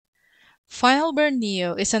FinalBurn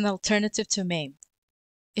Neo is an alternative to MAME.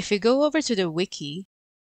 If we go over to the wiki,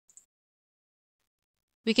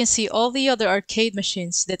 we can see all the other arcade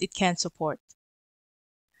machines that it can support.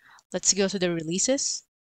 Let's go to the releases.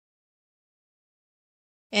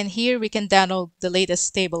 And here we can download the latest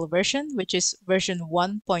stable version, which is version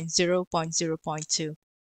 1.0.0.2.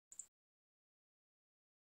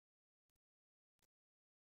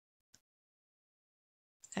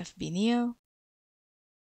 FBNeo.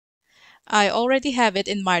 I already have it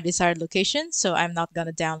in my desired location, so I'm not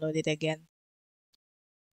gonna download it again.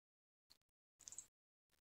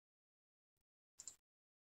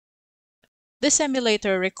 This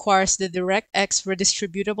emulator requires the DirectX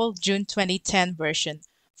redistributable June 2010 version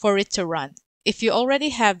for it to run. If you already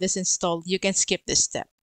have this installed, you can skip this step.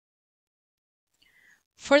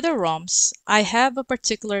 For the ROMs, I have a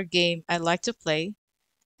particular game I like to play,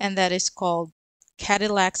 and that is called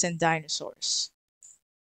Cadillacs and Dinosaurs.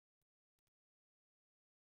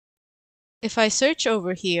 If I search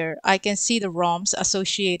over here, I can see the ROMs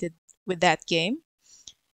associated with that game,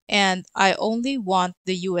 and I only want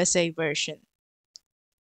the USA version.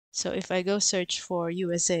 So if I go search for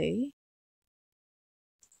USA,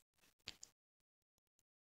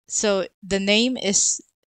 so the name is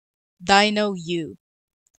Dino U.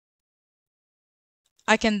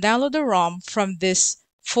 I can download the ROM from this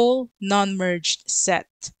full non-merged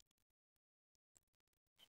set.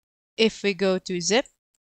 If we go to zip,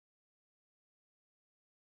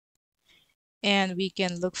 and we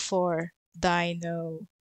can look for Dino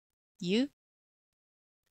U,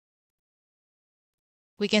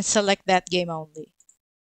 we can select that game only.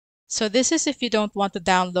 So this is if you don't want to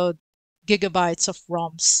download gigabytes of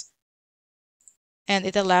ROMs, and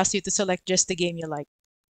it allows you to select just the game you like.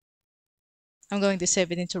 I'm going to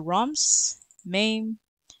save it into ROMs, MAME,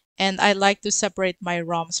 and I like to separate my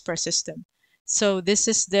ROMs per system. So this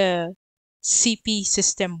is the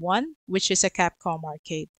CPS1, which is a Capcom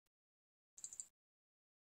arcade.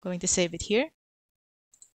 Going to save it here.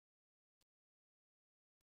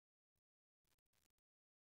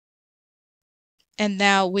 And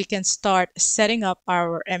now we can start setting up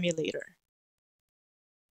our emulator.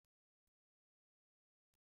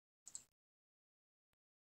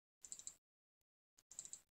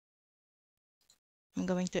 I'm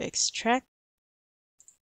going to extract.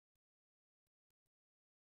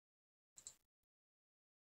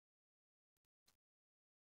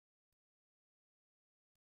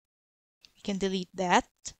 We can delete that.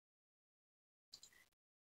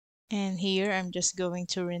 And here I'm just going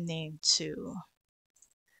to rename to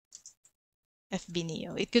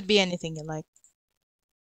FBNeo. It could be anything you like.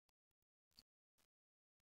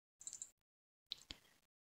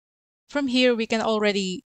 From here, we can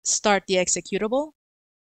already start the executable.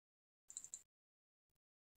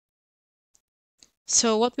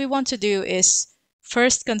 So what we want to do is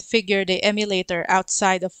first configure the emulator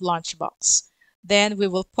outside of LaunchBox. Then we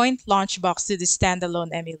will point LaunchBox to the standalone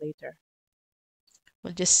emulator.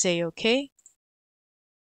 We'll just say OK.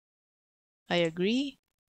 I agree.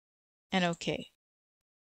 And OK.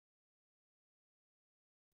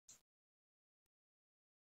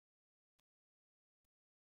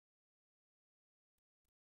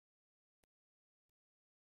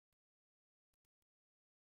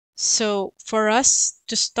 So for us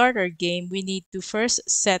to start our game, we need to first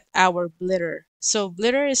set our blitter. So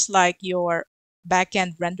blitter is like your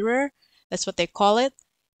backend renderer. That's what they call it.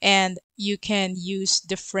 And you can use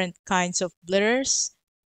different kinds of blitters.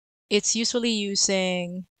 It's usually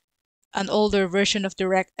using an older version of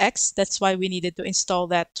DirectX. That's why we needed to install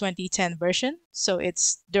that 2010 version. So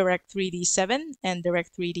it's Direct3D 7 and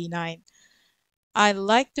Direct3D 9. I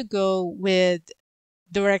like to go with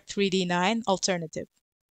Direct3D 9 alternative.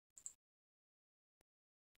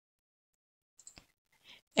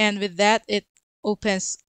 And with that, it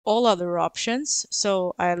opens all other options.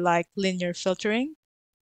 So I like linear filtering.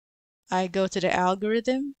 I go to the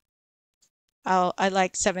algorithm. I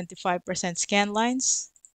like 75% scan lines.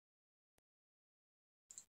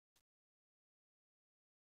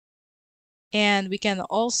 And we can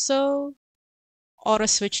also auto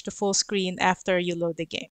switch to full screen after you load the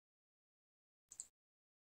game.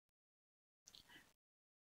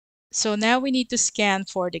 So now we need to scan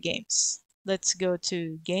for the games. Let's go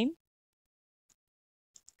to game,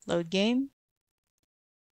 load game,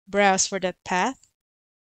 browse for that path.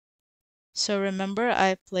 So remember,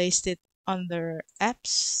 I placed it under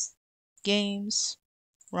apps, games,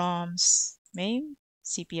 ROMs, MAME,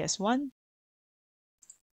 CPS1,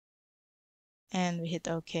 and we hit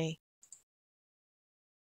OK.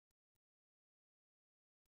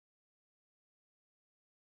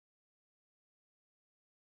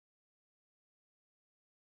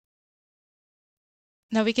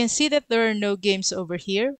 Now we can see that there are no games over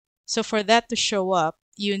here. So for that to show up,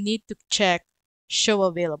 you need to check Show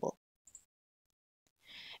Available.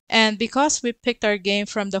 And because we picked our game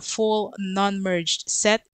from the full non-merged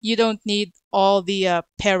set, you don't need all the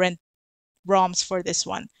parent ROMs for this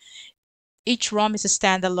one. Each ROM is a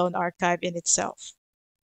standalone archive in itself.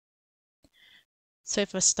 So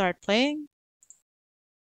if I start playing,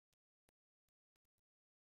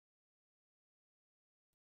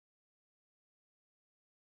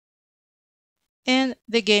 and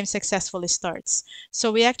the game successfully starts.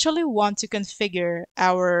 So we actually want to configure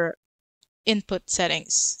our input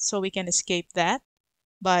settings. So we can escape that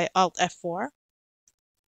by Alt F4.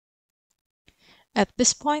 At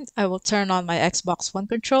this point, I will turn on my Xbox One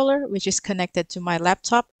controller, which is connected to my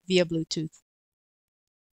laptop via Bluetooth.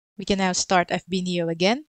 We can now start FBNeo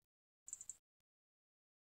again.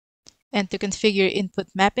 And to configure input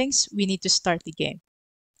mappings, we need to start the game.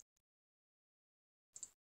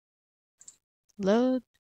 Load,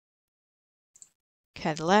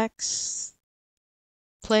 Cadillacs,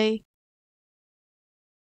 play.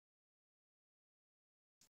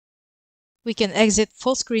 We can exit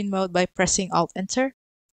full screen mode by pressing Alt-Enter.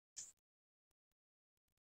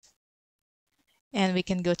 And we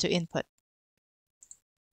can go to Input.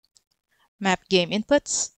 Map game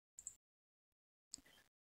inputs.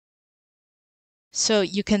 So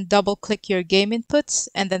you can double-click your game inputs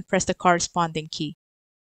and then press the corresponding key.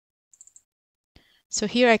 So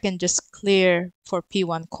here I can just clear for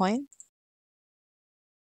P1 coin.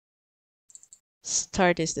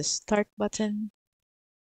 Start is the start button.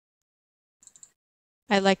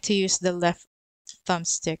 I like to use the left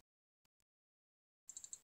thumbstick.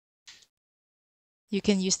 You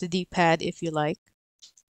can use the D-pad if you like.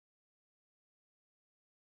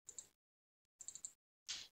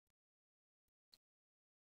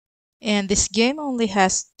 And this game only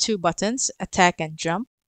has two buttons, attack and jump.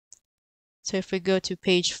 So if we go to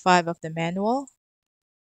page 5 of the manual,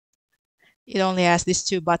 it only has these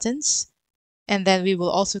two buttons. And then we will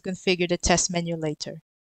also configure the test menu later.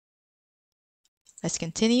 Let's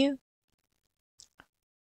continue.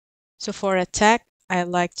 So for attack, I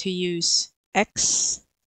like to use X.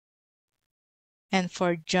 And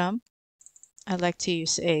for jump, I like to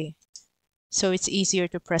use A. So it's easier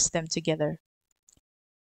to press them together.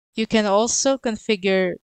 You can also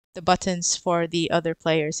configure the buttons for the other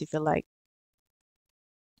players if you like.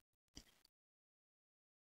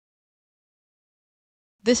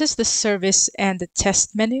 This is the service and the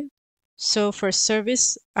test menu. So for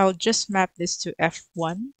service, I'll just map this to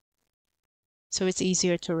F1 so it's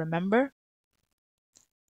easier to remember.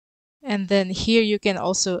 And then here you can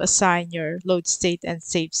also assign your load state and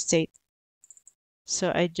save state.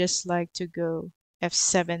 So I just like to go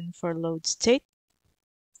F7 for load state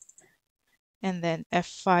and then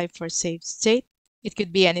F5 for save state. It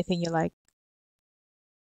could be anything you like.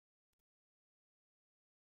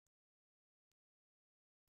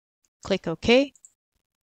 Click OK.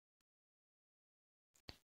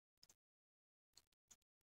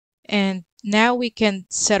 And now we can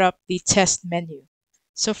set up the test menu.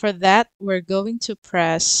 So for that, we're going to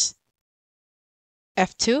press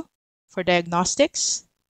F2 for diagnostics.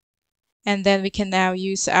 And then we can now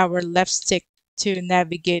use our left stick to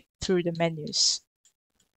navigate through the menus.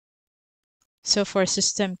 So for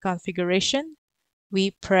system configuration,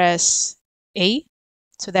 we press A.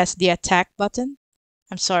 So that's the attack button.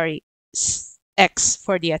 I'm sorry, X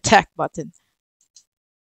for the attack button.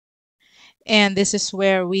 And this is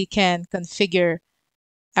where we can configure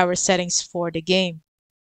our settings for the game.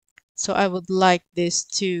 So I would like this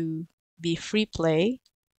to be free play.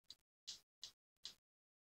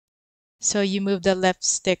 So you move the left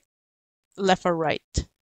stick left or right.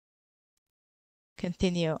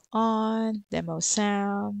 Continue on, demo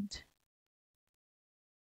sound.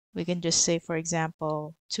 We can just say, for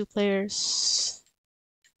example, 2 players.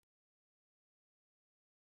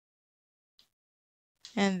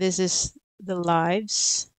 And this is the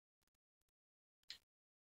lives.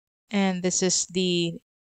 And this is the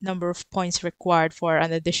number of points required for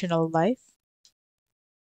an additional life.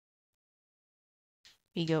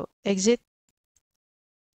 We go exit.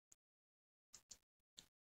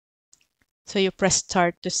 So you press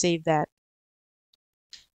start to save that.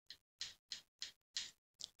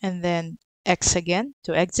 And then X again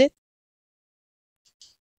to exit.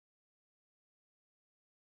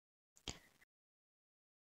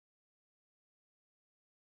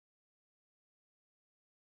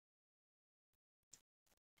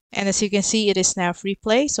 And as you can see, it is now free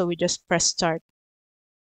play, so we just press start.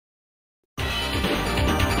 Final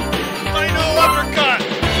uppercut!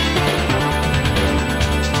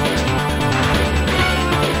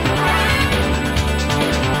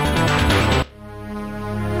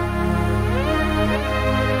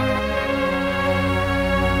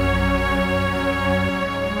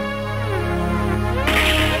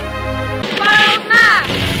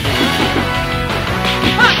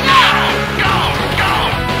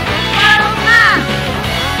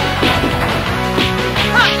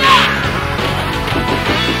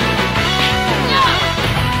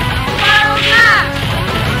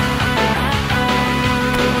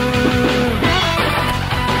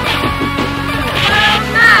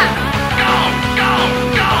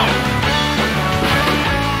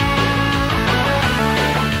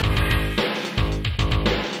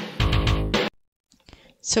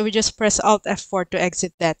 So we just press Alt F4 to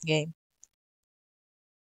exit that game.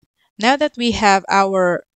 Now that we have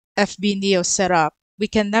our FBNeo set up, we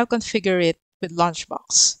can now configure it with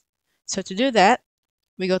LaunchBox. So to do that,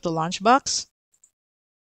 we go to LaunchBox.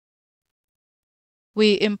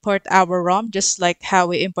 We import our ROM just like how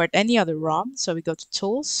we import any other ROM. So we go to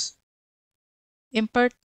Tools,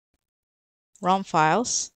 Import ROM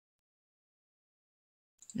Files.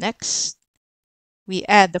 Next, we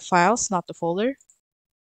add the files, not the folder.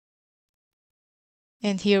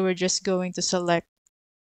 And here we're just going to select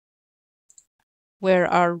where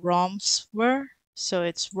our ROMs were. So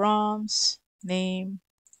it's ROMs, name,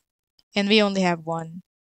 and we only have one.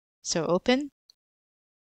 So open.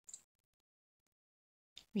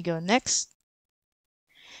 We go next.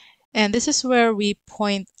 And this is where we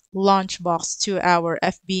point LaunchBox to our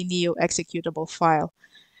FBNeo executable file.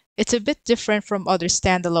 It's a bit different from other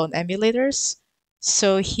standalone emulators.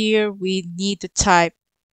 So here we need to type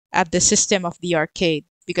at the system of the arcade,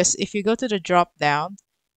 because if you go to the drop down,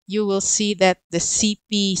 you will see that the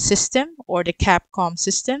CP system or the Capcom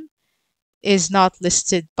system is not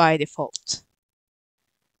listed by default.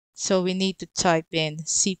 So we need to type in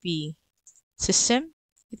CP system.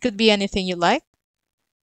 It could be anything you like.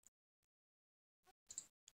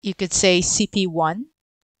 You could say CP1.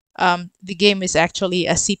 The game is actually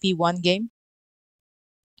a CP1 game.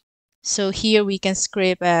 So here we can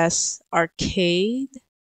scrape as arcade.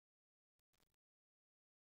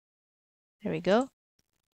 There we go.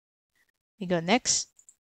 We go next.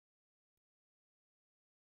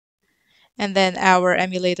 And then our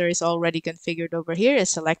emulator is already configured over here, is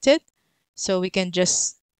selected. So we can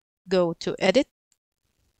just go to edit.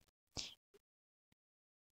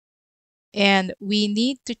 And we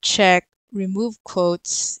need to check remove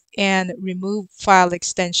quotes and remove file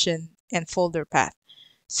extension and folder path.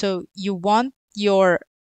 So you want your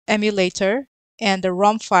emulator and the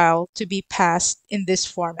ROM file to be passed in this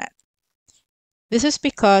format. This is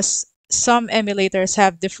because some emulators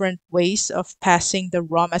have different ways of passing the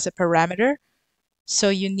ROM as a parameter. So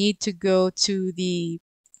you need to go to the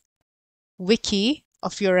wiki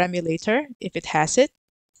of your emulator if it has it.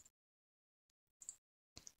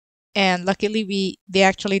 And luckily they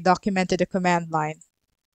actually documented the command line.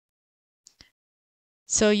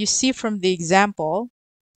 So you see from the example,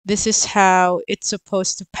 this is how it's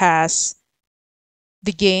supposed to pass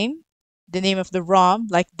the game, the name of the ROM,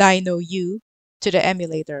 like Dino U, to the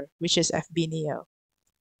emulator, which is FBNeo.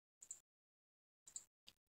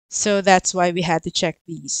 So that's why we had to check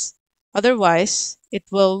these. Otherwise, it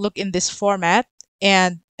will look in this format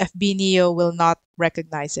and FBNeo will not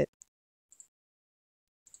recognize it.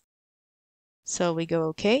 So we go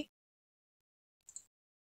OK.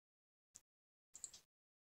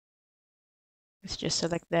 Let's just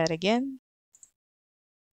select that again.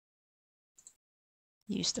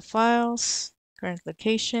 Use the files, current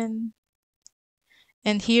location.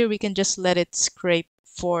 And here we can just let it scrape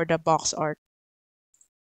for the box art.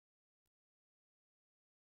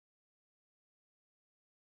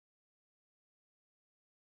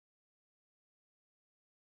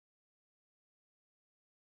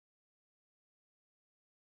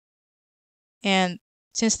 And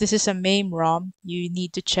since this is a MAME ROM, you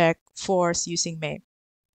need to check force using MAME.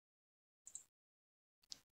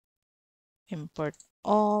 Import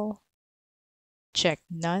all, check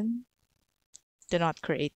none, do not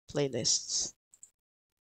create playlists.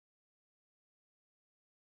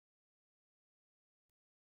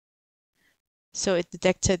 So it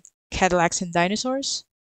detected Cadillacs and Dinosaurs.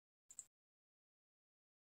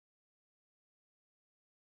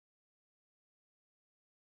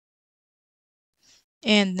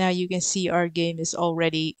 And now you can see our game is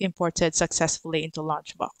already imported successfully into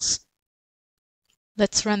LaunchBox.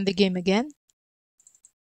 Let's run the game again.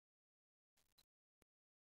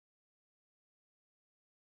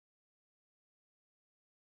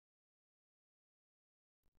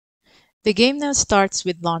 The game now starts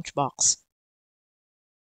with LaunchBox.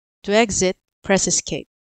 To exit, press Escape.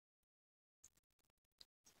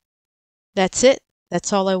 That's it.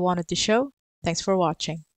 That's all I wanted to show. Thanks for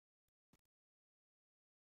watching.